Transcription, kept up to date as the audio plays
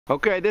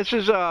Okay, this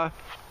is a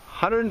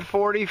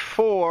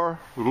 144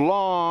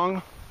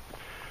 long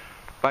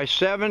by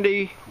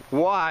 70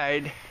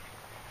 wide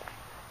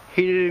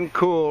heated and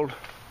cooled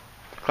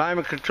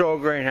climate control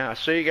greenhouse.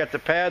 So you got the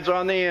pads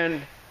on the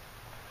end,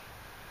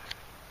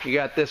 you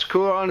got this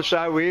cooler on the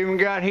side, we even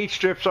got heat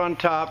strips on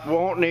top,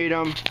 won't need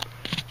them,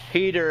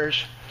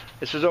 heaters.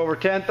 This is over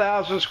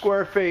 10,000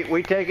 square feet.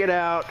 We take it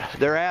out,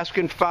 they're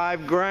asking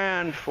 $5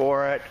 grand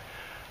for it.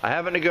 I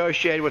haven't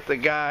negotiated with the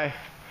guy,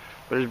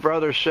 but his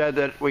brother said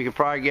that we could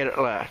probably get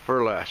it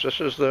for less. This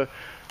is the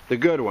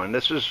good one.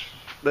 This is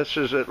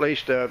at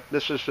least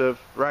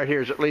right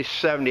here is at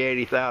least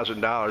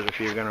 $70,000-$80,000 if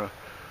you're gonna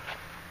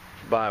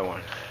buy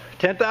one.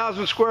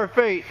 10,000 square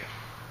feet.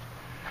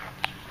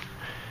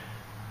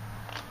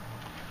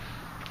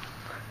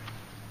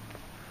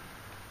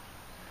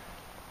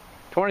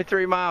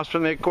 $23 miles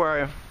from the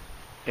aquarium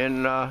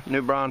in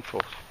New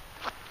Braunfels.